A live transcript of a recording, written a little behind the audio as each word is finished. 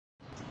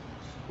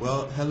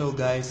Well, hello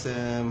guys,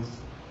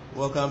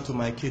 welcome to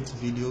my kids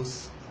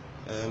videos.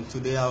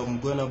 Today I'm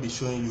gonna be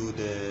showing you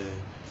the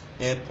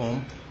air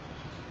pump,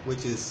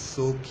 which is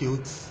so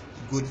cute,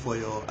 good for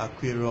your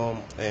aquarium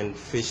and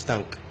fish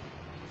tank.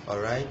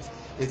 Alright,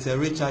 it's a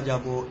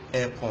rechargeable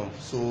air pump,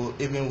 so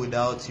even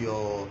without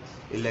your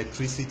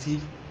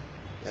electricity,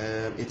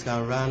 it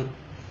can run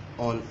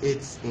on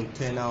its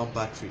internal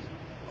battery.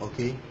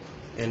 Okay,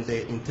 and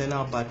the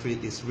internal battery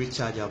is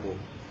rechargeable.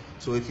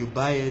 So if you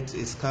buy it,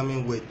 it's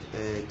coming with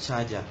a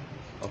charger.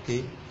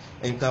 Okay,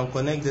 and you can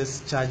connect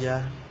this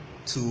charger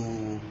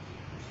to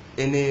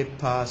any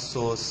power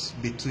source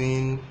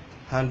between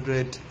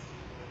 100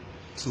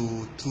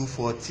 to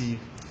 240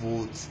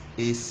 volts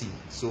AC.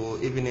 So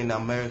even in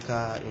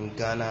America, in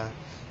Ghana,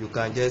 you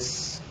can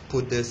just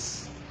put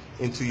this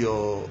into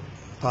your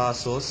power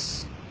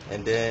source,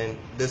 and then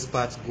this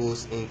part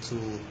goes into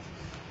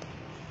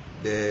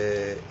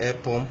the air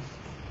pump.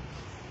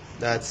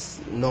 That's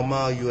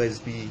normal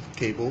USB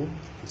cable,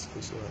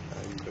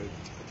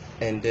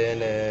 and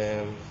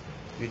then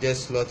you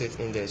just slot it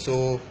in there.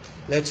 So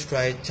let's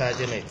try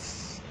charging it.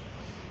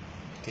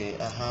 Okay,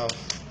 I have,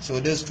 so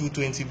this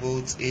 220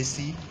 volts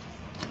AC,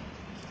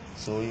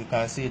 so you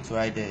can see it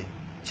right there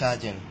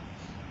charging.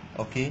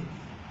 Okay,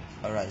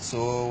 all right,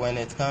 so when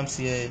it comes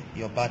here,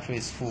 your battery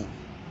is full.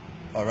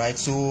 All right,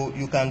 so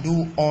you can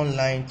do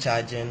online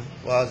charging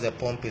while the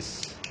pump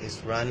is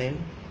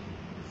running.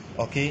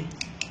 Okay,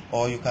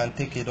 or you can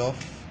take it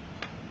off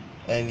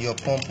and your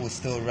pump will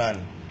still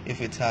run if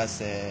it has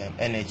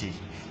energy.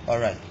 All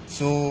right,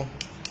 so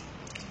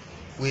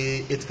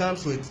it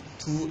comes with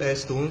 2 air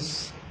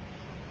stones.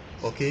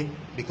 Okay,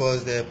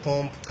 because the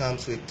pump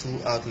comes with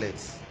 2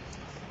 outlets.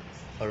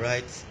 All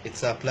right, it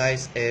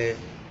supplies air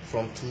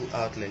from 2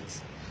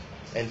 outlets,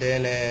 and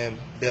then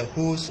the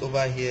hose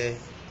over here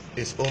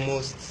is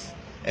almost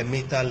a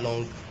meter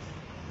long.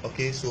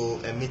 Okay, so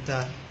a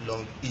meter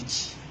long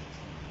each.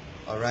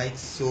 All right,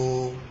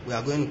 so we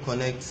are going to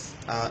connect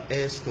our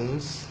air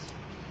stones,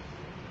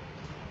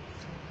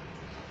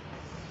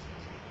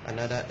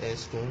 another air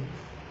stone,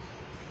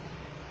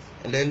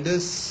 and then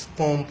this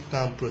pump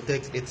can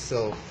protect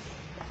itself.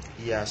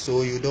 Yeah,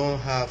 so you don't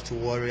have to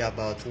worry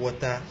about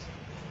water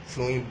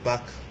flowing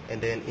back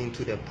and then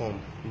into the pump.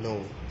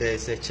 No,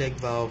 there's a check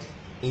valve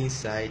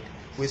inside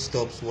which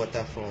stops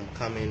water from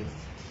coming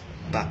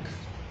back.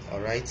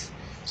 All right,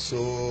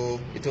 so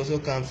it also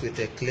comes with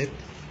a clip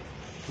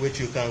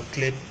which you can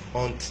clip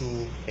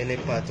onto any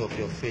part of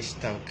your fish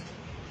tank.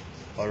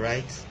 All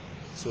right,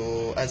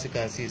 so as you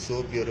can see, it's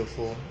so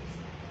beautiful.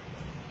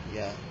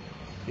 Yeah,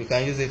 you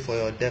can use it for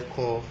your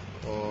decor,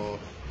 or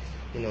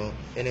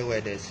anywhere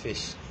there's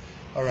fish.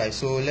 All right,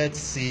 so let's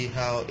see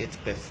how it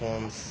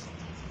performs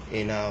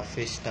in our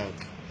fish tank.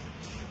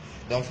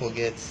 Don't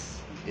forget,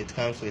 it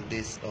comes with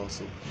this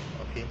also.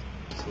 Okay,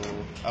 so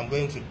I'm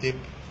going to dip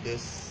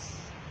this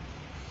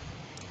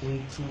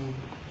into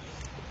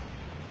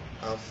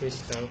our fish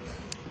tank.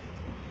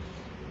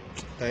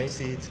 Can you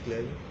see it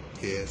clearly?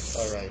 Yes.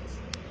 All right,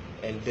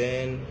 and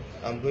then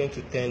I'm going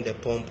to turn the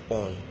pump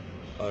on.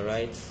 All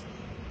right,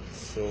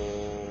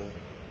 so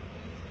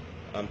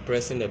I'm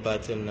pressing the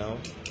button now.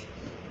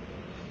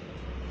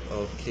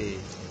 Okay,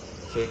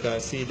 so you can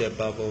see the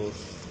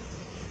bubbles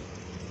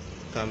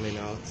coming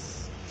out.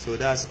 So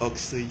that's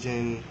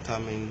oxygen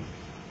coming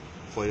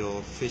for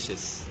your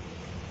fishes.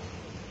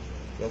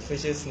 Your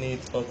fishes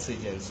need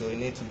oxygen, so you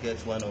need to get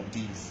one of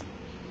these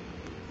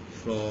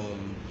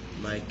from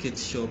my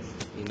kids shop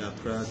in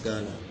Accra,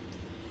 Ghana.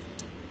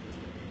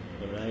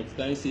 Alright,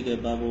 can you see the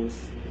bubbles?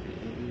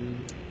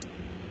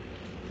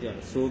 Yeah,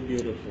 so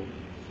beautiful.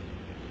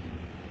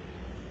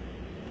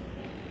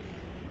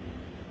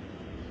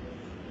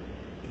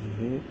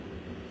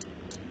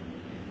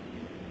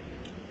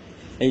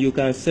 And you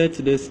can set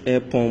this air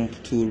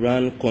pump to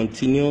run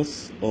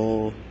continuous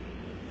or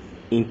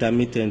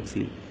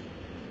intermittently.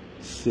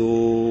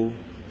 So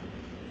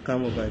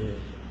come over here,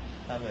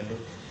 have a look.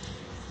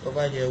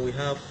 Over here we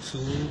have 2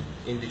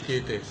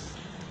 indicators.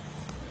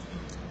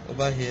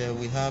 Over here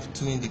we have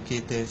 2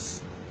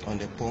 indicators on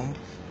the pump.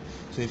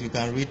 So if you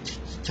can read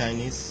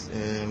Chinese,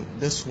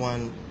 this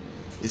one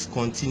is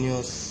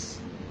continuous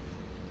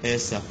air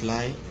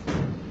supply.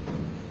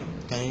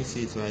 Can you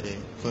see it right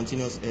there?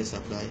 Continuous air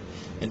supply.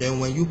 And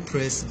then when you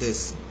press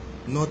this,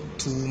 not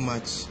too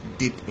much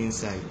deep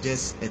inside,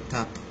 just a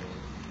tap,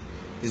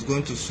 it's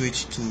going to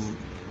switch to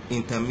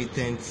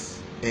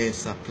intermittent air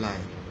supply.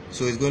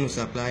 So it's going to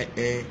supply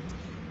air,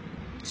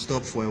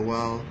 stop for a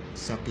while,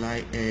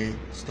 supply air,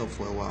 stop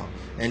for a while.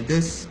 And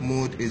this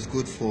mode is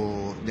good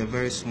for the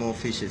very small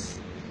fishes.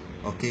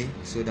 Okay,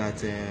 so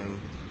that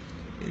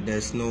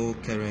there's no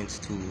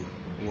current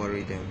to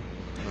worry them.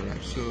 All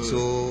right,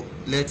 so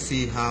let's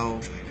see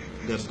how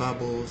the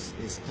bubbles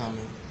is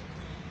coming.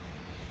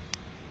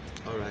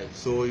 All right,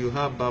 so you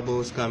have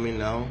bubbles coming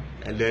now,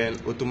 and then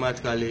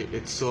automatically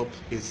it stops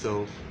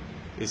itself.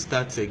 It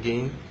starts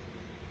again,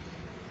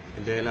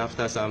 and then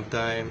after some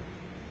time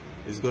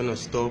it's gonna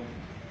stop.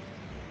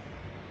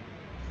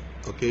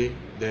 Okay,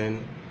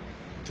 then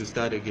to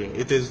start again.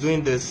 It is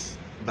doing this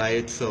by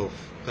itself.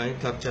 Can you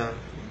capture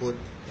both?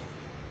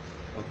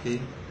 Okay,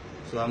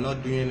 so I'm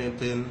not doing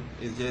anything,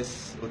 it's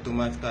just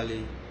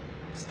automatically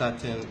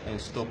starting and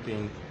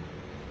stopping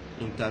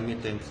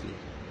intermittently.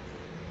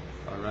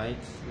 Alright,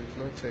 we've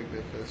not checked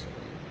the first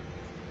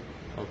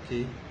one.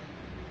 okay.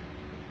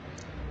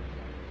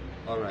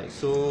 Alright,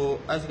 so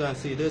as you can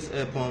see, this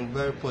air pump,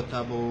 very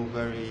portable,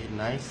 very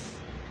nice.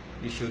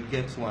 You should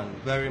get one,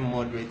 very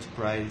moderate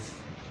price,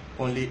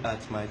 only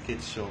at my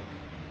kids shop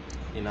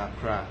in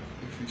Accra.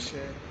 If you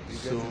share, you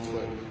get it for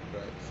a good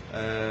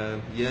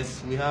price.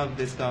 Yes, we have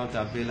discount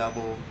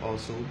available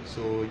also,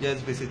 so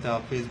just visit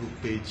our Facebook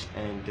page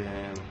and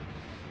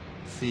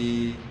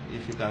see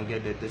if you can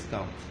get the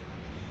discount.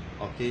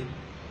 Okay,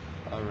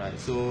 alright,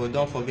 so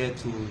don't forget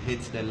to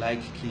hit the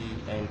like key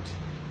and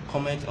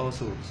comment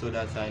also, so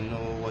that I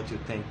know what you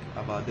think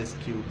about this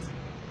cute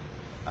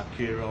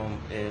Aquarium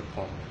air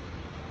pump.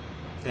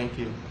 Thank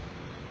you.